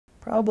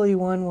Probably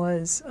one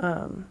was,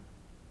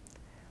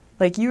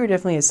 like, you were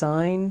definitely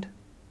assigned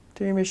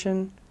to your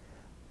mission,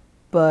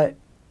 but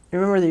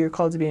remember that you're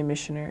called to be a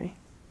missionary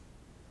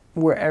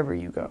wherever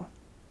you go.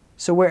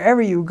 So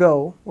wherever you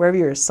go, wherever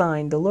you're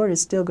assigned, the Lord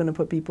is still going to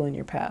put people in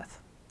your path.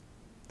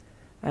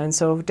 And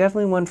so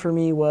definitely one for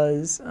me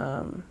was,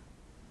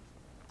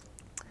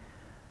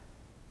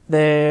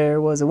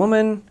 there was a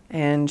woman,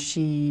 and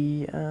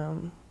she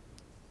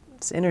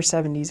was in her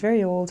 70s,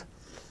 very old.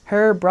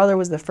 Her brother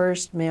was the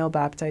first male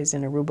baptized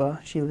in Aruba.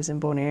 She lives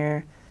in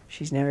Bonaire.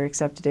 She's never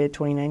accepted it,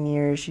 29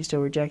 years. She's still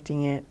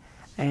rejecting it.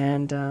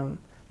 And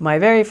my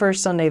very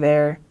first Sunday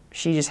there,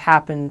 she just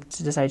happened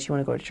to decide she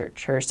wanted to go to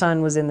church. Her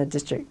son was in the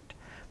district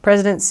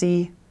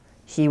presidency.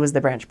 He was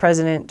the branch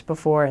president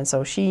before, and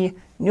so she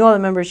knew all the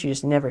members. She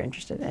just never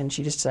interested, and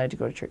she just decided to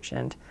go to church.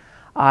 And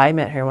I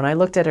met her. When I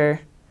looked at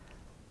her,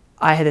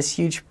 I had this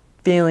huge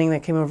feeling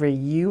that came over,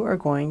 you are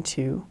going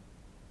to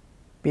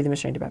be the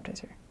missionary to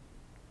baptize her.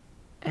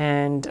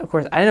 And, of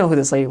course, I didn't know who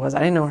this lady was. I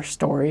didn't know her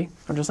story.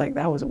 I'm just like,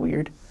 that was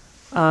weird.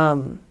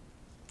 And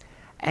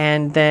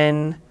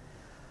then,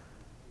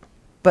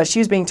 but she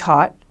was being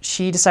taught.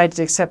 She decided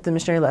to accept the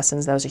missionary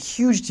lessons. That was a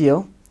huge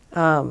deal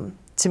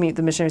to meet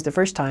the missionaries the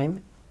first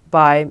time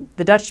by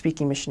the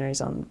Dutch-speaking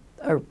missionaries on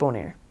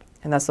Bonaire.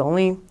 And that's the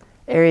only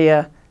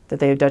area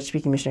that they have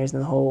Dutch-speaking missionaries in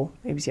the whole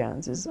ABC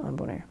Islands is on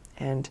Bonaire.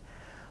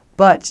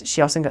 But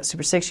she also got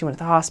super sick. She went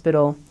to the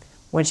hospital.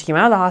 When she came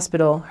out of the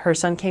hospital, her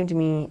son came to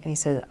me and he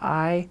said,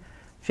 I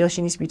feel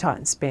she needs to be taught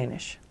in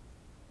Spanish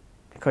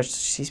because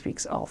she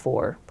speaks all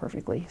four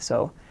perfectly.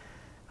 So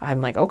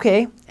I'm like,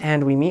 okay.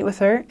 And we meet with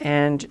her,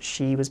 and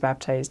she was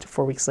baptized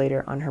 4 weeks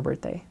later on her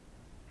birthday.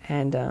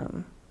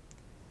 And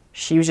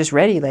she was just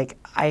ready. Like,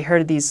 I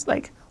heard these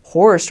like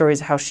horror stories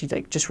of how she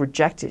like just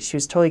rejected. She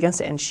was totally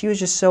against it. And she was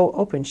just so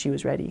open. She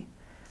was ready.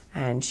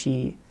 And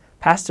she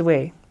passed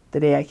away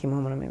the day I came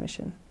home on my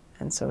mission.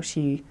 And so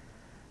she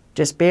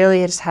just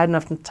barely just had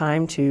enough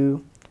time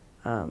to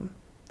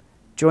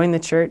join the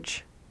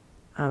church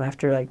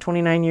after like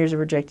 29 years of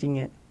rejecting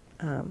it,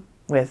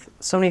 with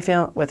so many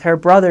with her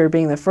brother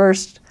being the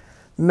first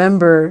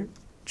member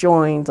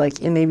joined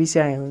like in the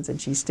ABC Islands, and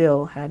she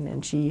still hadn't,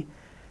 and she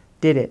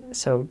did it.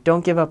 So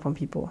don't give up on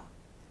people,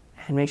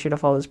 and make sure to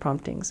follow those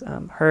promptings.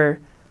 Her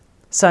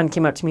son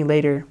came up to me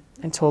later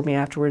and told me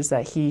afterwards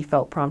that he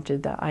felt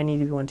prompted that I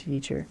needed to be one to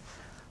teach her.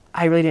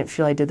 I really didn't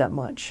feel I did that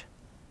much,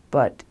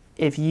 but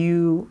if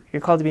you're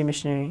called to be a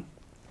missionary,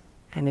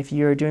 and if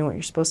you're doing what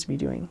you're supposed to be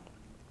doing,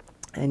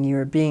 and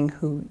you're being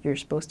who you're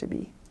supposed to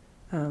be,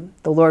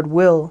 the Lord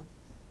will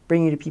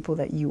bring you to people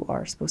that you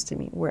are supposed to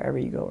meet wherever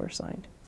you go or assigned.